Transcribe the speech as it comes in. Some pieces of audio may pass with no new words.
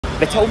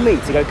They told me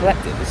to go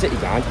collect it at the city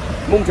ground.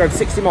 Mum drove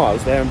 60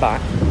 miles there and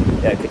back.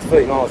 Yeah, it's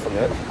 30 miles from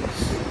it.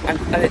 And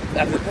there.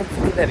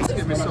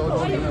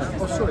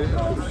 Oh, sorry.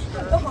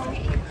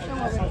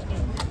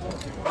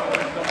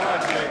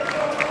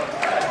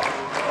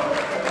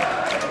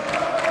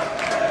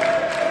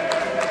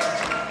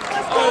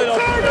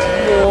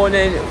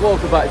 Morning,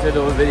 welcome back to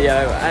another video,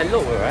 and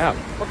look where I am.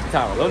 Fucking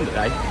Tower of London,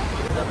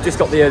 eh? Just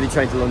got the early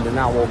train to London,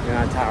 now walking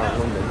around Tower of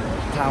London.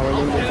 Tower of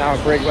London,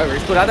 Tower Bridge, whatever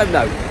it's called, I don't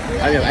know.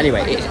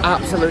 Anyway, it's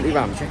absolutely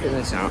rammed. Check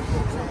this out.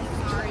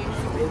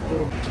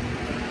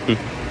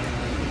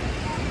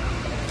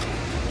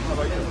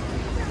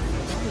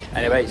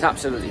 Anyway, it's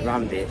absolutely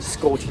rammed here. It's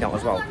scorching out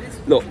as well.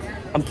 Look,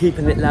 I'm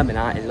keeping it lemon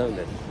out in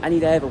London. Any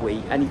day of the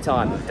week, any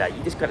time of the day,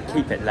 you just got to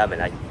keep it lemon,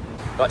 eh?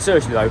 Like,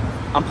 seriously though,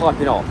 I'm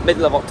piping on.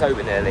 Middle of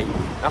October nearly.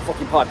 I'm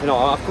fucking piping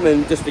on. I've come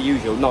in just the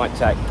usual night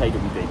tech,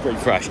 KWB, pretty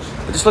fresh.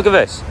 But just look at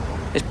this.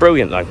 It's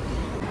brilliant though.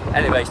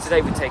 Anyways,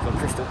 today we take on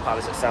Crystal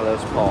Palace at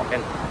Selhurst Park,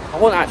 and I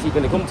wasn't actually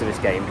going to come to this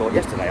game, but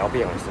yesterday, I'll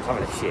be honest, I was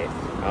having a shit.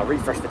 And I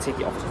refreshed the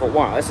ticket office. I thought,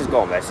 why not? Let's just go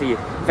on there, see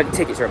if any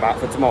tickets are about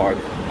for tomorrow.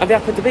 And they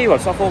happened to be one,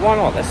 so I thought, why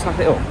not? Let's snap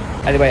it up.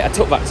 Anyway, I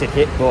took that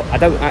ticket, but I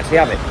don't actually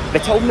have it. They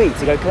told me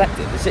to go collect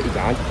it at the city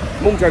ground.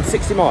 Mum drove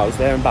 60 miles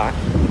there and back.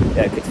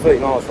 Yeah, it's 30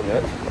 miles from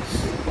it.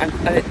 And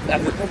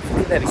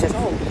there he says,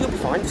 oh, you'll be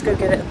fine, just go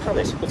get it at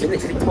Palace. But they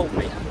literally told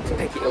me to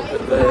pick it up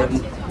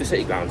at the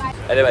city ground.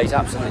 Anyway, it's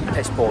absolutely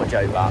piss poor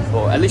joke that,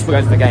 but at least we're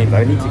going to the game though.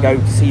 I need to go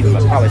to see them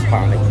at Palace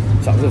apparently.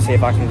 So I'm going to see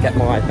if I can get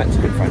my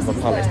Mexican friend from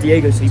Palace,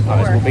 Diego C.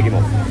 Palace, we'll big him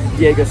up.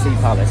 Diego C.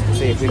 Palace, and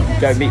see if we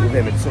can go meet with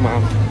him and somehow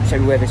show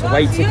me where this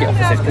away ticket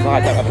office is, because I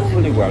don't have a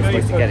clue where I'm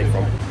supposed to get it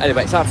from.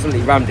 Anyway, it's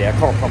absolutely rammed here, I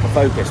can't proper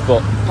focus,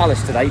 but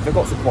Palace today, they've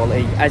got some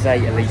quality. Eze,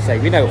 Elise,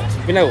 we know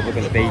what we're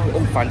going to be.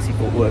 All fancy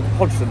footwork.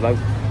 Hodgson though,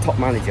 top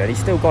manager, and he's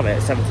still got it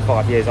at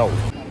 75 years old.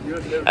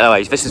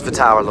 Anyways, this is the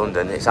Tower of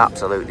London. It's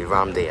absolutely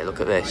rammed here. Look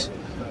at this.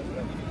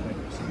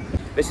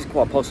 This is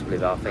quite possibly,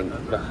 though, I think,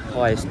 the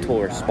highest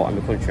tourist spot in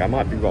the country. I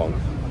might be wrong,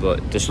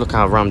 but just look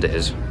how rammed it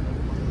is.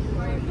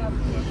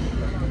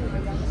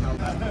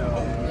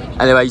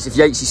 Anyways, if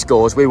Yatesy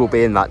scores, we will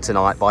be in that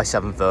tonight by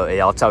 7:30.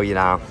 I'll tell you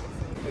now.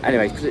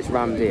 Anyways, because it's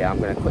rammed here, I'm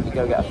going to quickly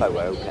go get a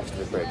photo next to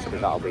the bridge,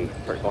 because that'll be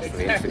pretty boss for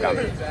the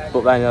Instagram.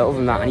 But then, other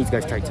than that, I need to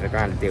go straight to the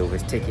ground and deal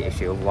with this ticket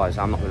issue, otherwise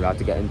I'm not going to be able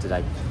to get in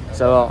today.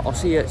 So I'll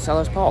see you at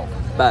Selhurst Park.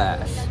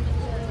 Bash.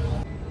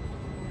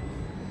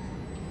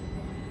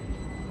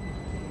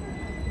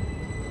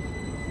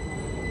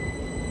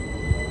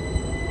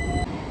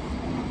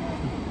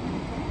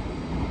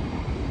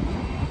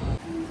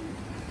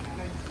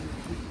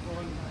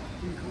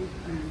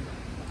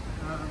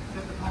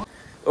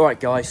 Alright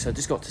guys, so I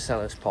just got to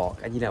Selhurst Park,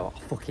 and you know what, I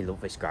fucking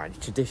love this ground.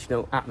 It's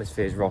traditional,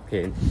 atmosphere's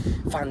rocking,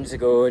 fans are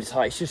good,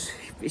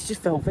 it's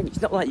just the whole thing.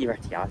 It's not like your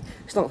Etihad,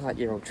 it's not like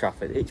your Old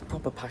Trafford, it's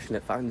proper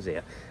passionate fans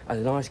here, and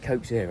a nice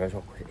Coke Zero as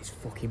well. It's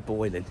fucking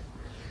boiling.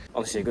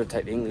 Honestly, I'm going to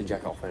take the England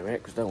jacket off in a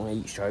minute, because I don't want to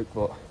eat stroke,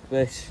 but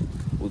this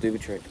will do the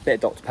trick. A bit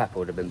of Dr Pepper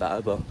would have been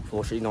better, but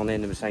unfortunately not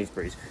in the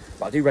Sainsbury's.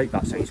 But I do rate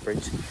that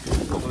Sainsbury's.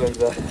 Got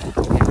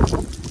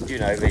the, you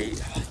know, the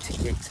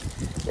ticket,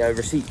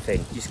 receipt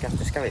thing. You just have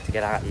to scan it to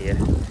get out here,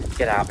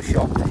 get out of the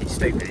shop. It's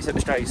stupid. It's at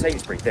the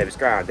Sainsbury's, there, it's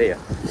ground here.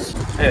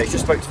 Anyway,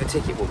 just spoke to the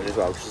ticket woman as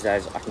well. She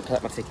says I can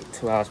collect my ticket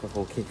 2 hours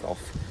before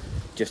kick-off,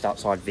 just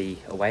outside the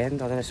away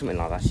end. I don't know, something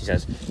like that. She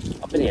says,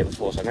 I've been here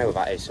before, so I know where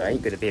that is, so it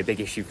ain't going to be a big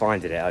issue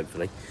finding it,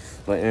 hopefully.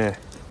 But yeah.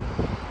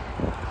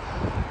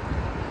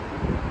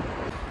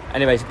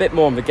 Anyways, a bit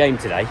more on the game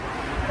today.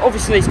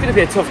 Obviously, it's going to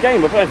be a tough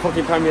game. We're playing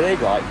fucking Premier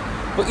League, like.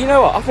 But you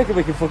know what? I think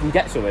we can fucking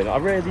get something. I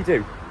really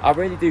do. I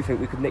really do think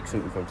we could nick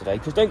something from today.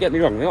 Because don't get me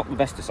wrong, they're not the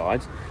best of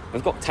sides.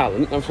 They've got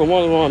talent. And from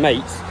one of my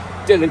mates,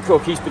 Dylan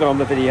Cook, he's been on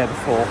the video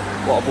before.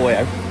 What a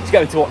boyo. He's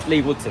going to watch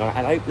Lee Wood tonight.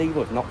 And I hope Lee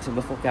Wood knocks him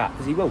the fuck out.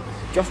 Because he will.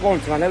 Josh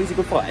Warrington, I know he's a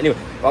good fighter. Anyway,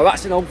 well,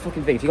 that's an old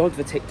fucking thing. If you go onto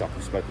the TikTok,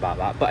 I've spoke about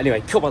that. But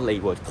anyway, come on Lee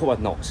Wood. Come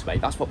on Knox,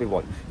 mate. That's what we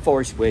want.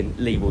 Forest win,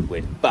 Lee Wood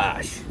win.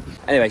 Bash.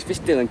 Anyways, this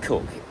Dylan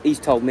Cook, he's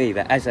told me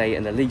that Eze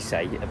and Elise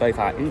are both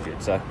out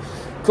injured. So,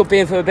 could be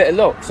in for a bit of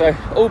luck. So,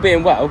 all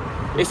being well,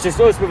 it's just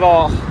us with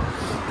our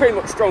pretty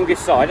much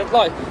strongest side.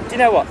 Like, do you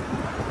know what?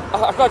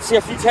 I've got to see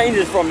a few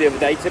changes from the other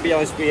day, to be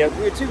honest with you.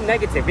 We were too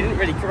negative, we didn't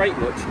really create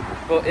much.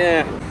 But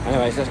yeah.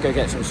 Anyways, let's go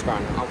get some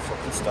scran. I'm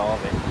fucking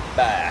starving.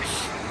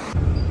 Bash.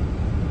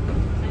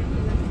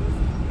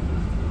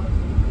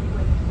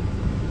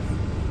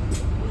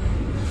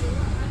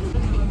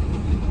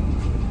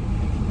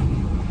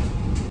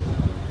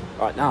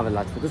 Right, now then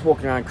lads, we're just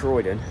walking around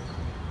Croydon.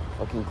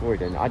 Fucking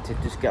Croydon. I had to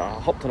just I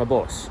hopped on a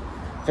bus,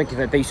 thinking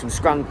there'd be some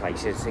scran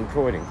places in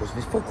Croydon, because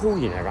there's fuck all,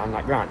 you know, around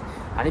that ground.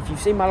 And if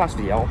you've seen my last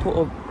video, I'll put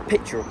a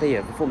picture up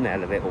here, the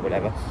thumbnail of it or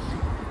whatever.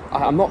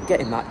 I'm not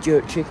getting that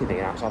jerk chicken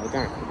thing outside the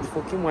ground. It was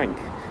fucking wank.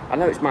 I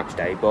know it's match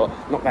day, but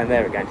not going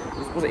there again.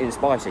 It wasn't even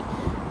spicy.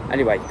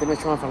 Anyway, gonna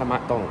try and find a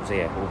McDonald's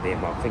here, all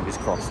being well, fingers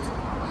crossed.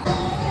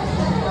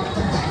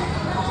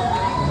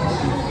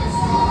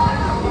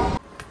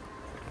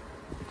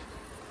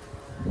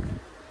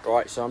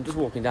 Right, so I'm just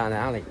walking down the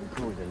alley in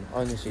Croydon. I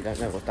honestly don't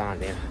know what's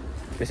down here.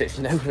 Because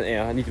you know,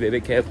 I need to be a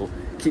bit careful,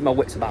 keep my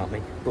wits about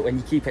me. But when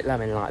you keep it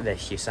lemon like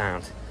this, you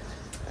sound.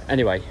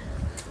 Anyway,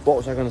 what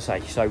was I going to say?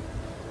 So,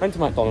 went to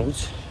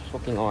McDonald's,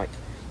 fucking like,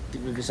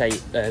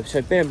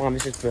 so bear in mind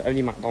this is for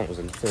only McDonald's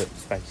and 30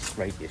 space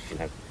radius, you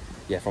know,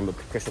 yeah, from the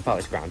Crystal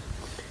Palace ground.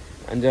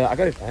 And I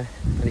go there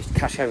and it's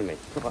cash only.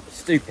 I'm like,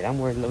 stupid, I'm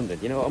we're in London,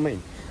 you know what I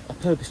mean? I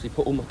purposely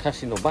put all my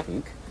cash in the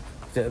bank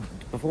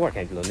before I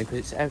came to London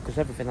because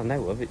everything I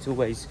know of, it's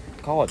always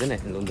card, isn't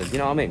it, in London, you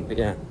know what I mean? But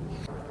yeah.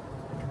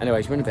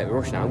 Anyways, we're in a bit of a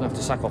rush now. I'm going to have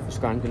to sack off the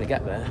scran, I'm going to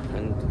get there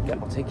and get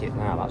my ticket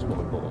now. That's more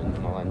important,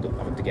 and I'll end up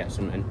having to get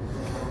something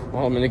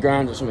while I'm in the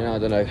ground or something, I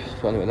don't know.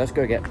 But anyway, let's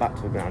go get back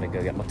to the ground and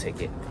go get my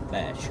ticket.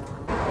 Besh.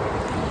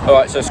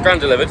 Alright, so scran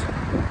delivered.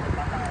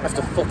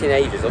 After fucking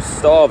ages, I was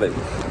starving.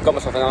 Got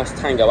myself a nice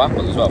Tango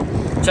apple as well.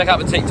 Check out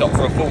the TikTok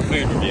for a full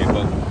food review,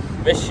 but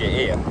this shit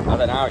here, I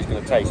don't know how it's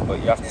going to taste, but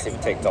you have to see the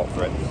TikTok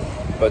for it.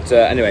 But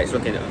anyway, it's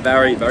looking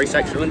very, very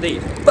sexual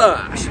indeed.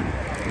 Bash!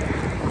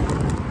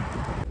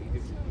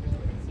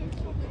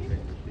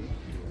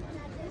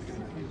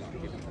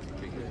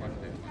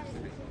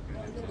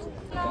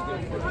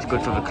 It's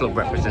good for the club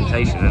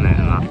representation, isn't it?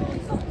 And that.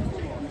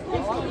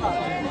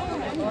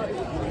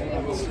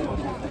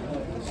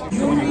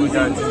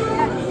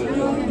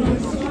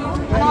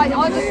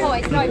 I just thought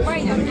it's no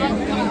brainer.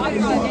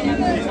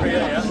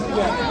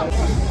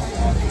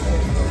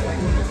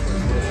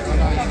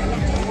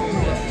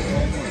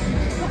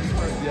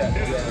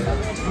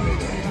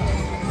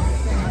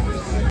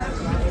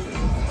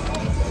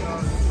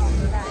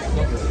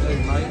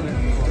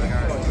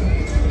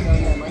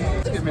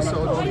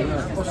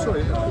 Oh,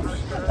 sorry.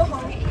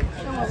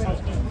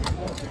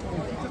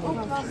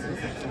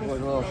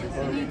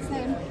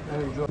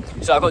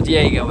 So I've got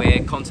Diego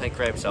here, content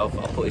creator himself.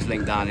 I'll put his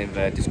link down in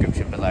the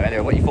description below.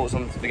 Anyway, what are your thoughts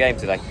on the game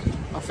today?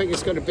 I think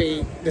it's going to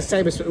be the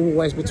same as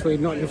always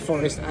between Nottingham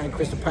Forest and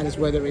Crystal Palace,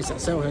 whether it's at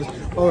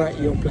Selhurst or at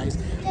your place.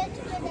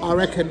 I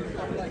reckon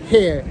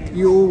here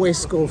you always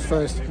score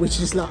first, which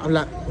is like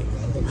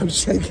I'm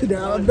shaking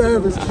out, I'm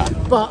nervous.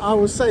 But I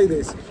will say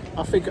this: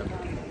 I think at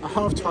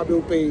half time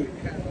will be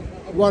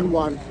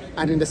 1-1,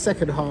 and in the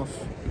second half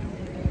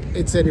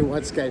it's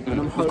anyone's game. And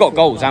I'm hopeful, we've got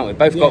goals, haven't we?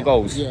 Both got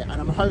goals. Yeah,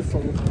 and I'm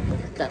hopeful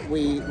that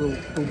we will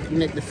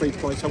nick the 3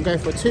 points. I'm going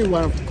for a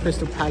 2-1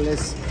 Crystal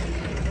Palace,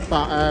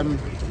 but I'm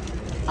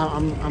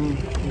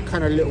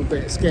kind of a little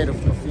bit scared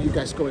of you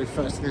guys scoring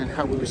first and then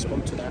how we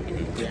respond to that.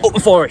 Yeah. Up the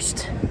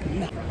Forest.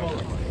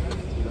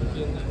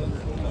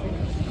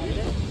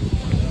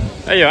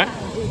 There you are.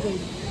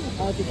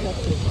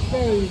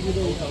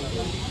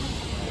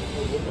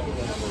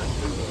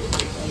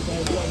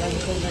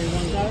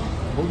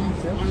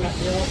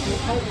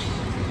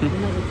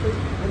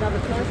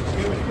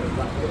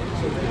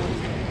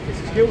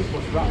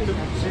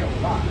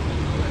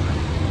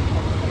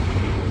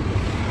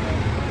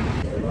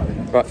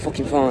 Right,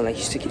 fucking finally,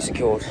 ticket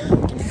secured.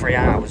 Fucking 3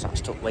 hours I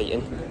stuck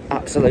waiting.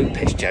 Absolute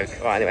piss joke.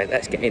 Right, anyway,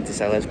 let's get into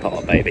Sellers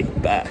Park, baby.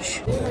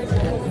 Bash.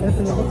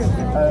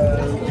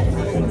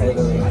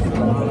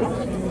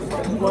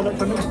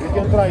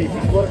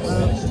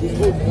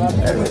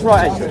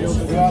 Right entrance.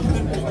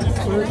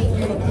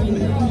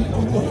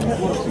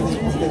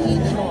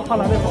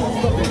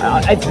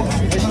 Entrance.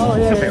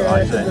 Should be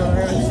right, isn't it?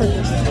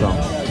 Hold on.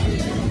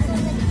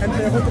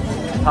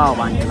 Power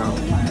bank now.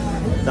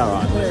 Is that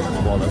right?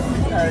 Wallet.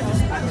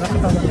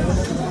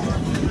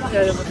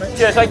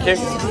 Cheers, thank you.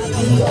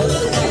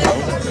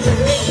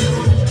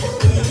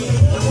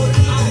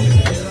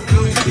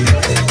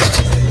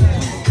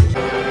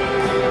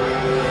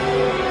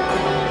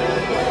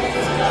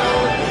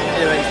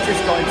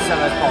 Just got into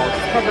Sellers Park.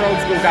 It's proper old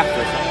school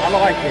gaffers. I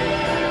like it.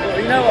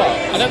 But you know what?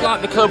 I don't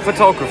like the club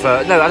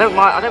photographer. No, I don't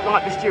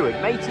like the steward.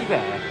 Matey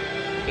there.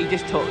 He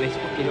just took this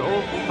fucking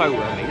awful photo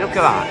of me. Look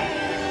at that.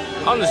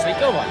 Honestly,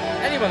 go on.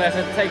 Anyone else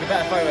has to take a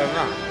better photo than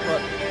that.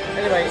 But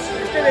anyway, it's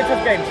going to be a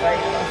tough game today.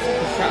 I'm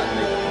fucking shattered,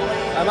 mate.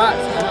 I'm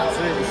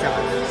absolutely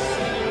shattered.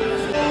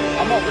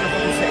 I'm not going to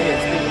fucking sit here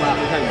and speak about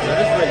the game because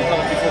I just really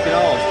can't be fucking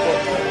arsed. But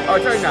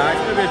I'll tell you now,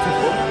 it's going to be a tough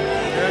one.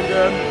 And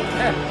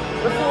yeah.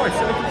 Before it's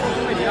so we can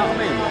fucking win, you know what I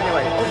mean?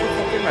 Anyway, up the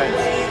fucking race.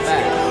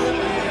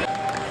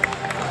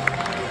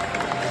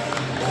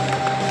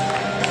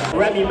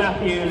 Remy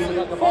Matthews,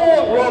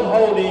 4 Rob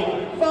Holding,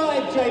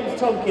 5 James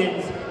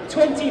Tompkins,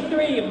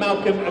 23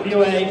 Malcolm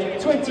Abue,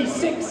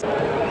 26.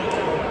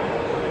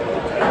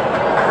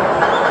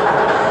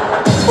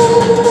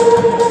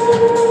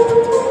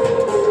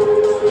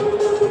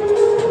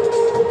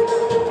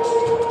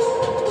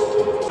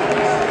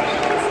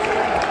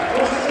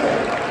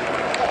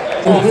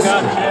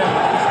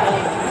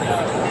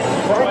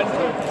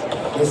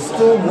 There's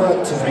still work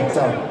to be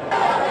done.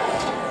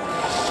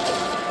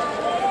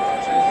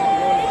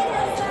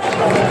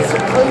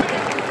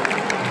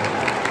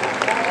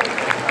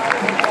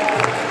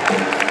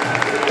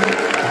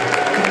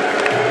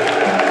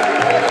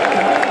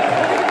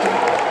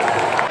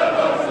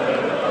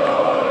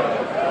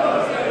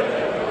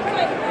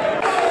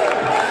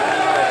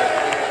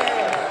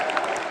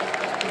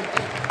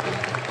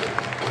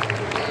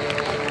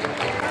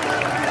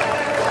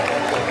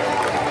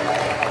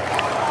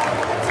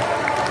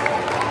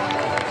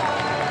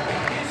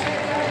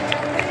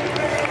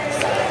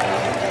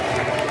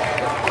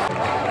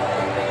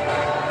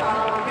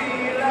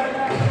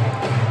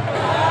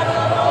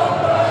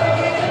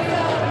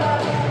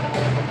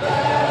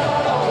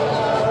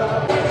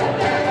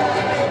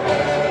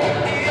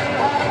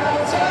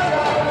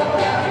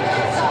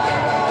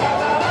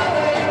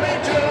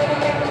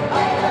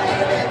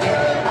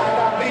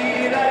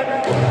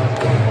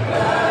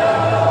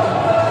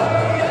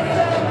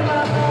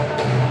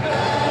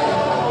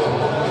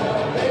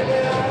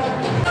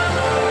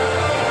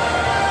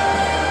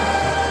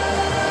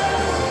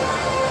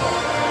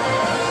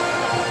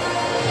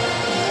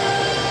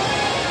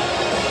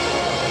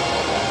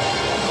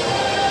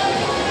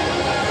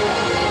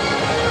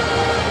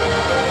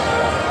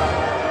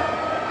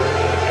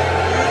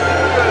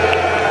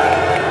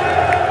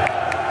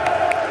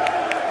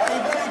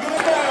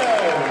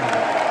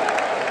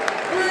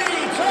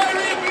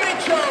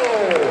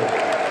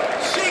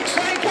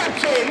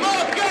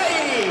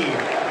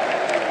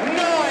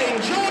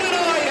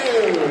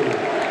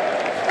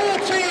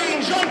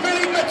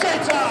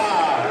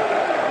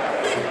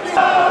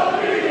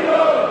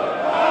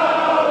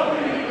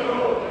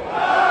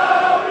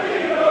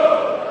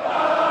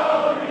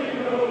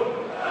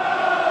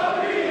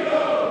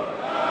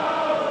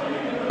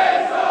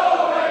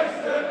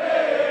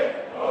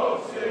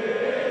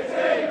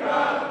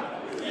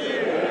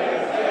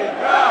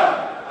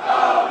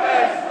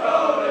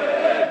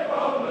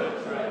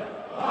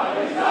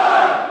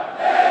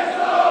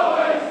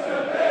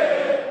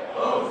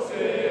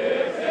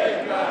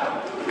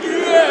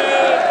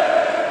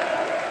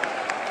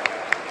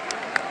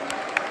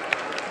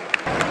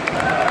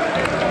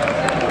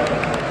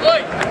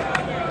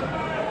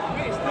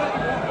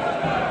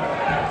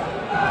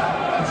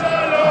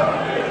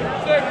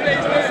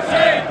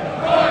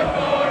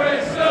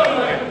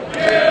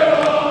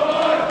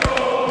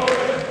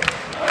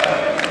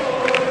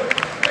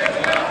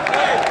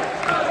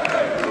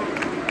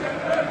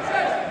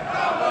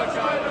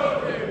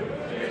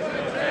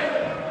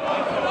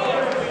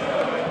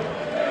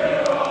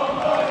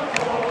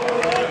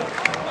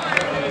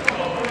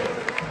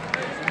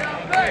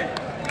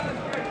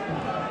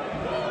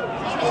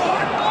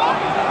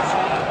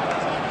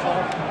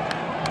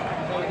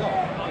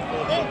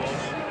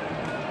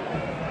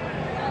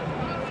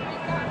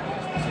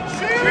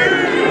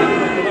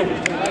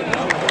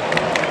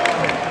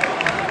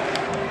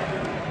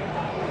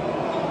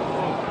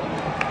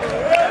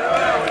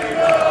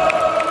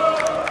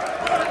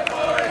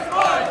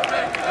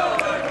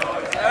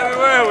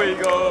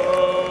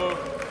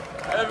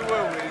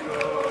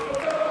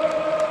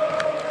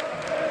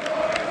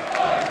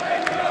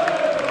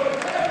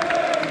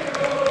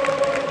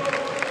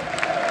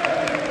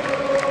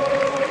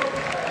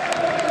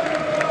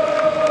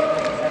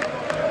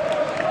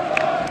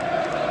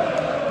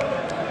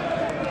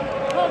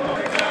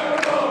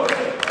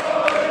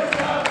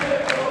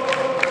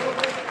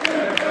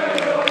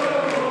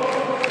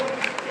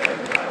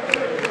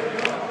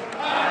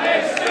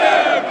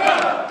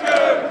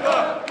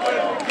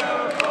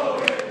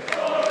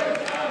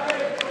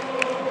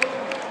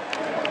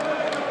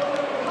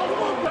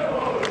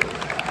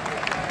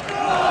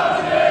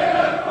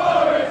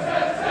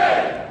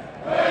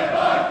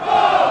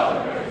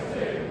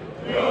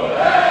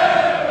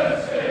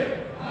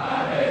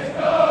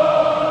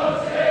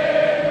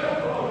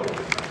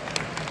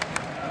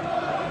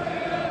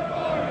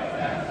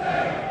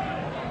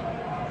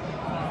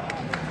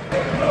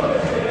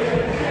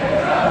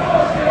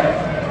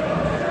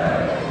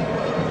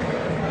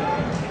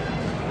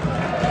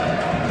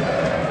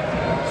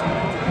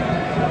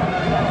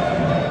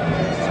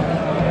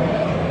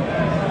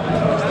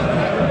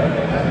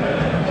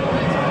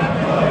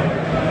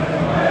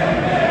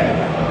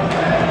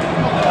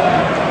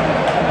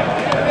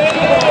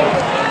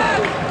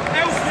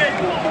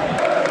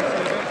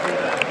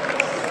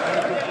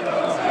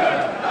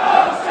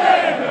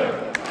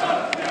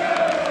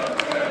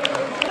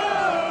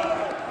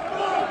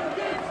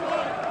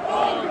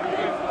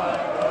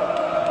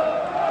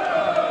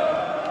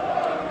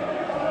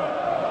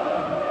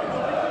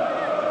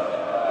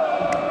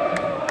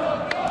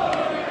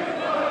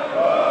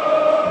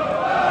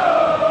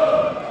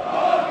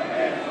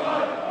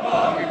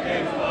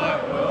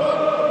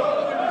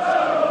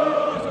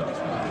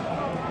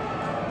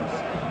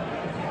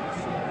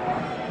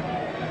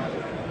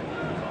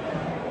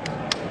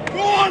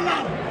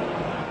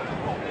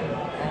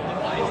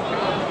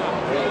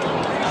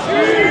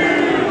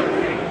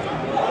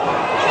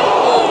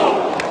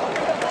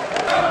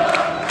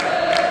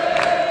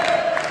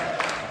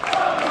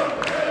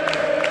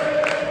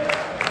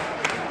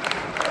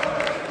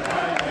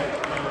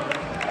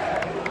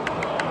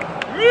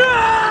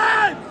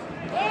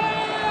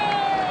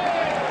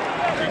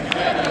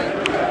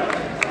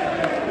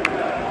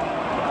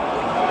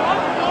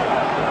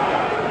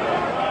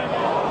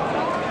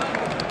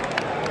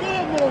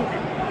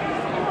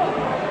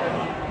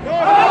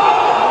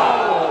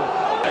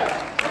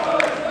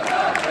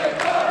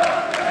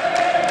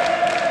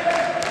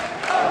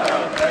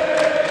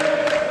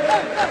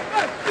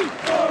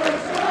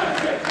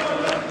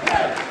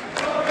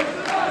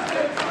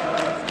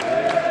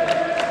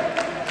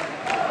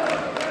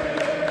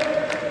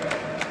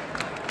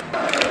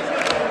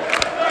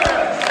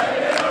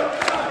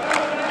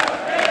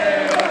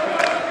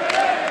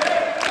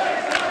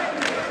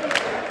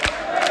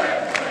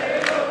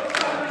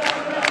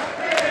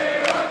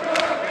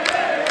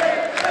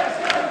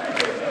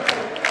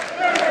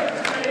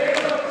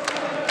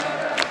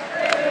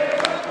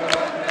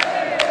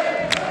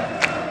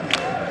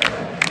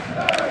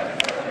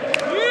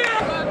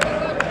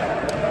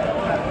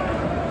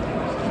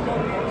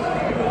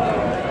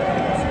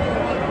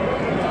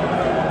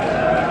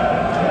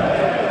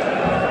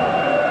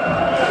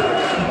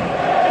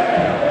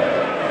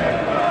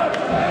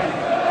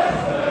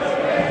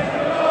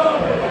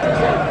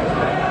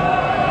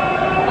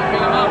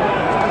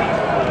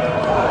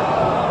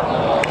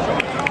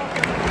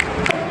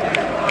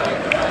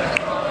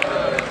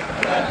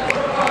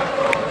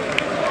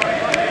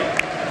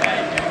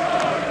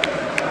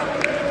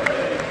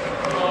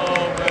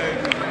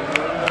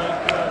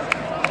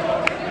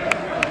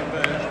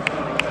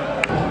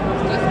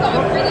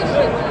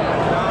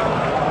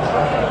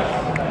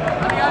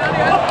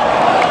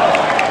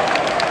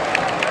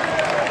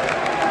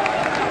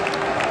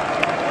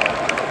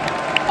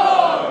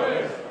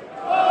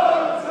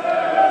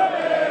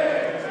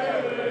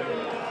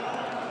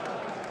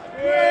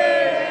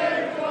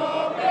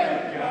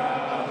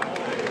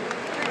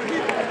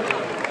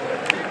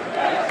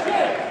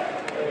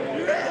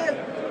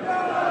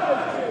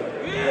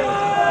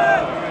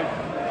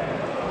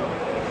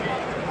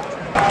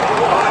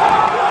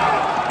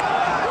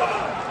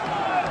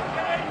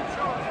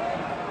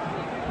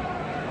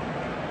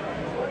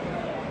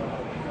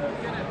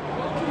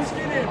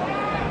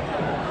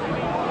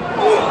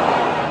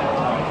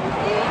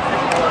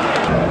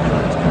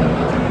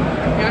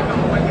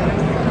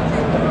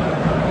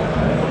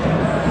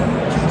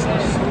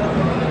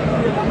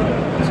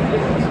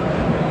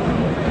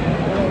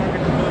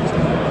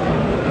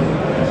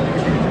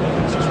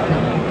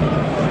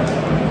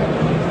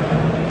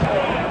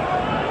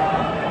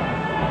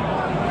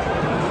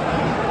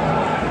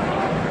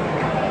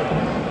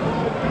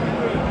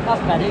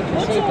 iPad, you can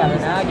see better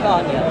now,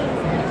 can't you?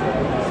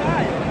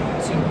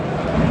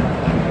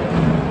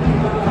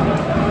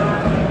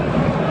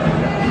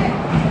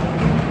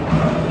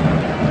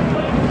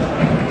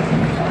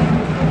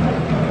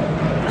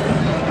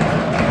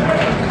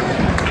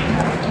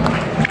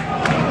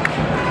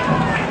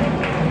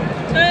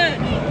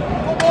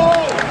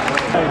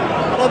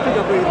 I don't think I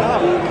breathed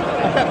out.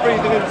 I kept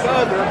breathing in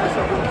further every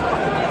second.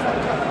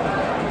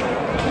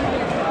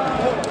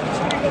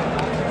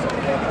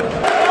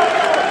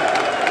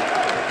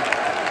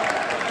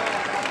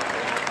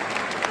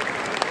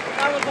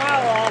 That was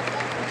our off.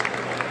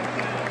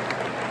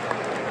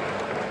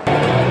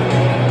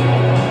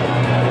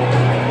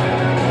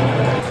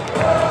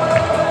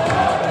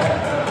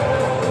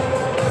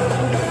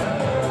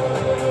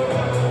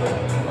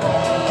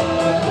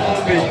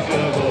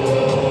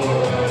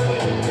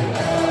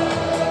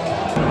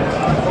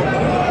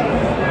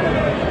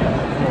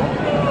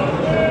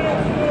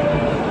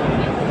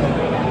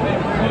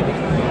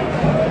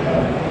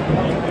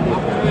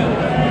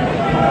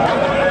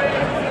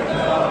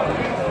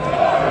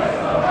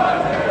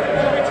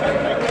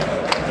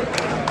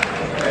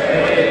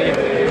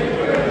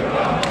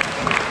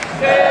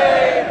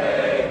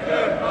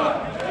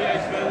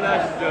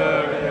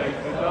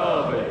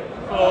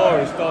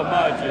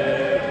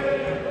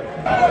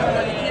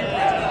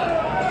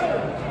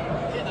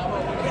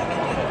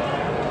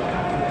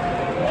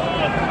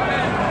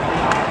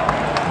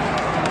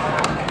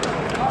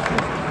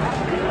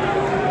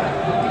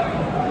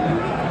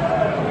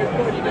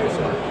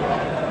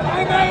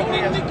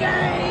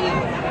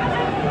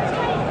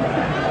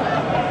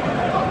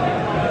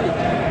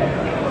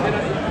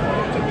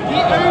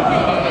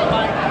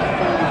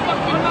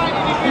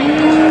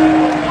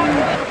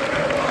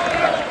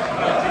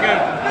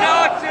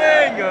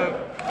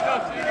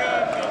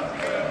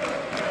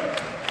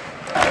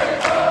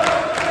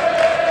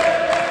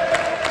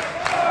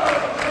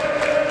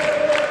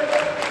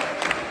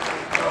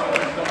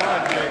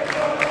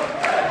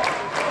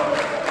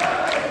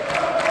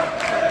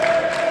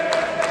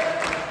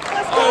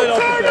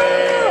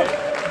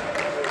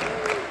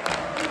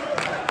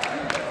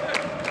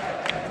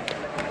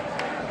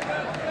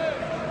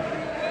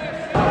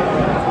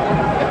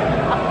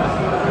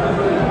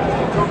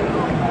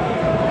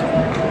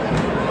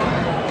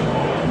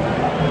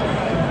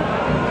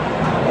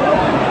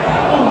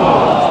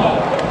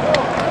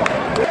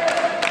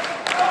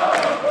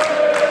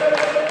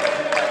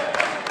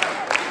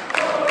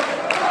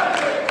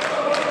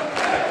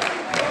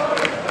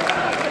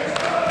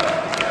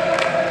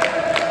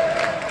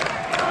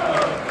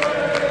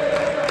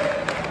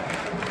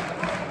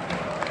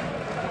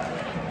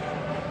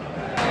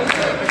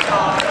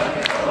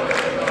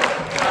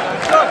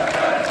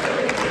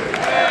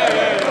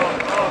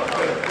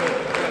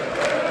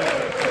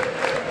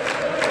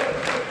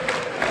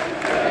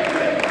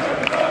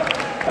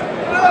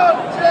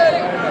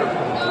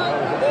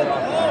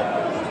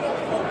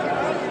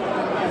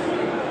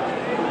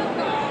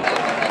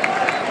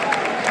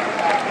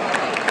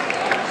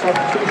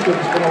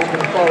 Substitutions for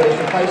Nottingham Forest,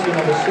 replacing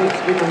number 6,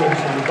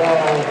 Williamson Barr,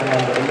 and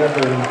number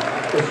 11,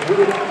 Chris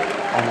Wood,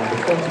 and number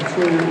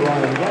 22,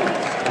 Ryan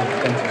Yates, and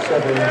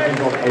 27,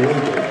 Enoch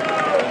O'Reilly.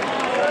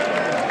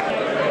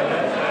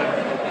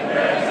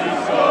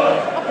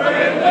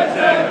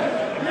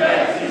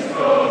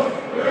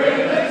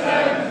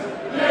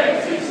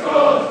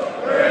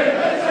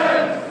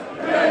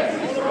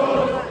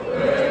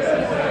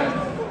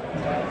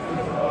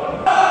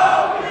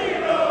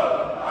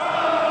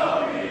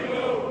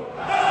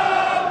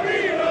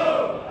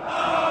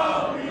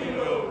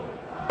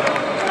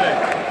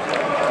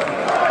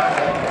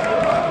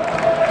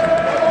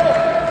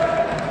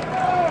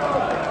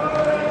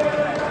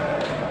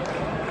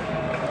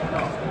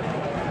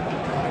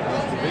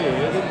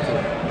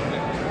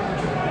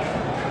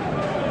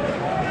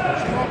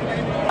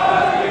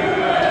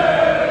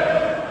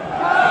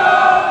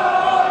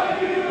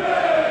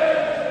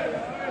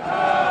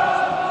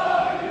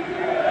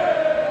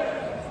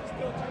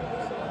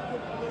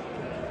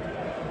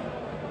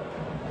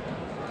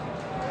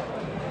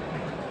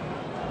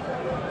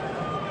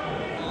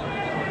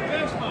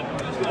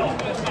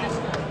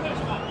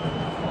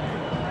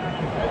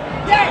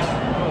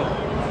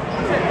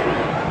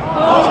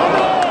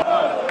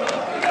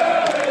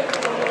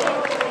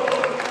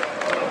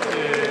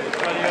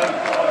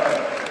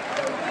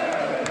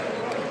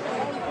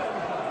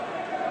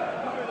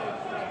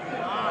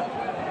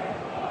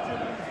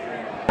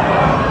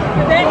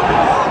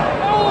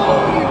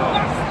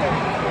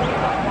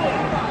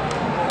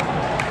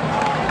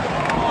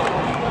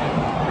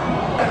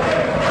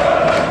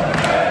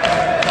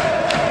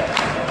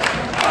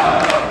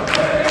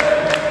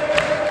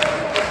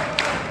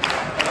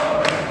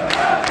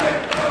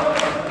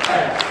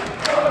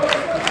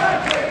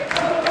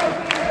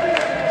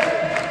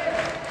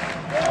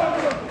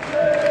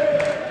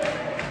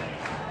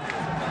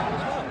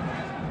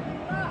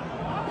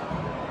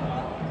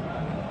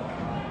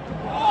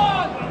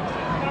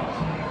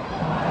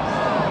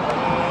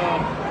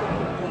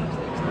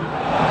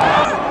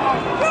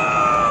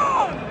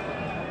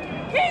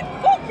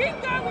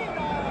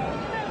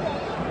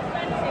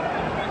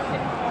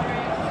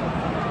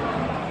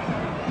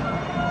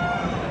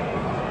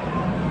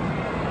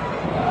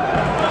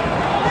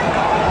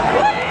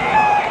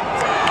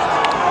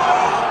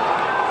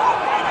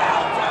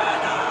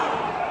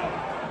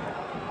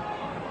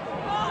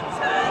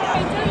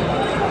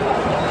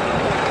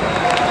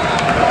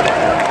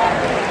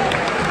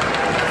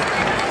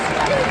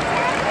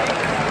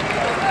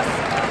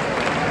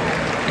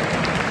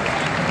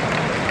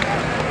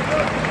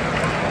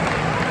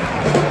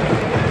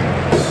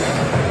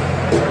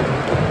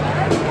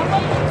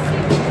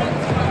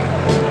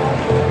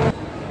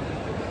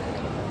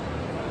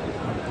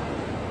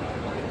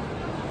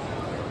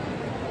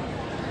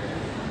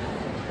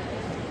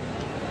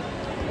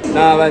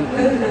 Now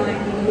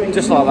then,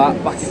 just like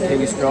that, back to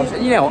King's Cross.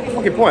 And you know what,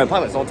 fucking Point of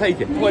Palace, I'll take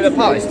it. Point of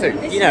Palace too,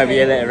 you know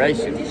the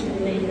alliteration.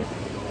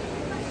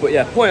 But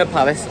yeah, Point of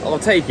Palace, I'll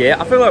take it.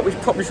 I feel like we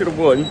probably should have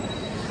won.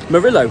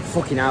 MURILLO,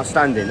 fucking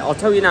outstanding. I'll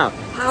tell you now,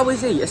 how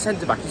is he a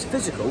centre-back? He's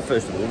physical,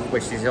 first of all,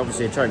 which is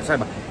obviously a trained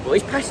centre-back, but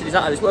his passing is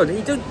out of this world, and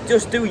he doesn't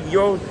just do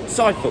your own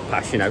side foot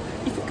pass, you know.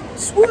 He fucking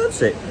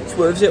swerves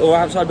it or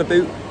outside the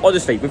boot.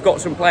 Honestly, we've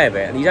got some player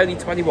there, and he's only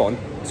 21.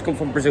 He's come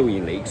from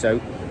Brazilian league, so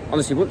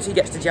honestly, once he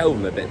gets to gel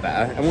them a bit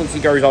better, and once he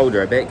grows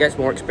older a bit, gets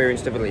more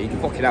experience to the league,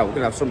 fucking hell, we're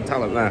going to have some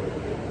talent there.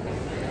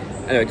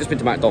 Anyway, just been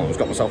to McDonald's,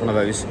 got myself one of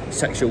those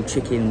sexual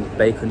chicken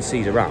bacon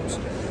Caesar wraps.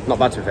 Not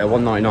bad to be fair,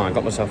 $1.99.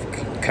 Got myself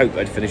a Coke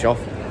there to finish off.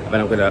 And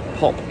then I'm going to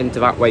pop into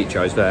that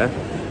Waitrose there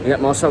and get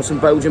myself some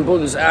Belgian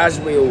buns, as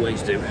we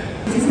always do.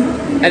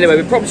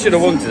 Anyway, we probably should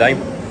have won today.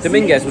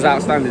 Dominguez was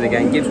outstanding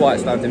again, Gibbs White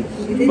outstanding.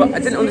 But I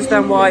didn't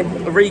understand why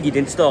Origi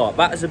didn't start.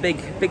 That is a big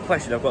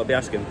question I've got to be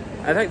asking.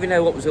 I don't even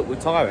know what was up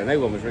with Tyra. No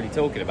one was really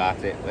talking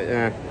about it. But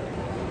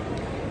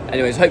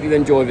anyways, hope you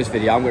enjoyed this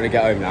video. I'm going to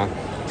get home now.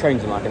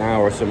 Train's in like an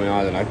hour or something,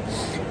 I don't know.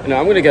 No,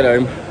 I'm going to get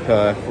home,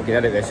 fucking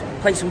edit this,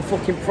 play some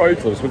fucking pro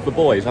clubs with the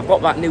boys. I've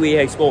got that new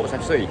EA Sports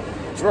FC.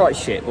 It's right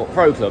shit, but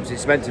pro clubs,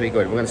 it's meant to be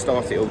good. We're going to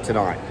start it all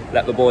tonight.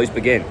 Let the boys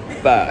begin.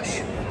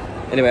 Bash.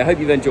 Anyway, I hope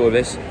you've enjoyed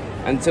this.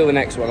 Until the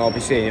next one, I'll be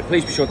seeing you.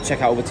 Please be sure to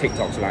check out all the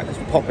TikToks and that, because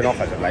we're popping off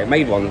as of late. I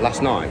made one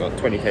last night, got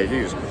 20k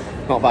views.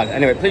 Not bad.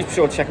 Anyway, please be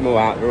sure to check them all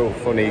out. They're all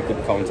funny,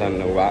 good content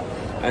and all that.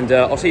 And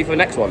I'll see you for the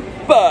next one.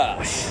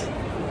 Bash!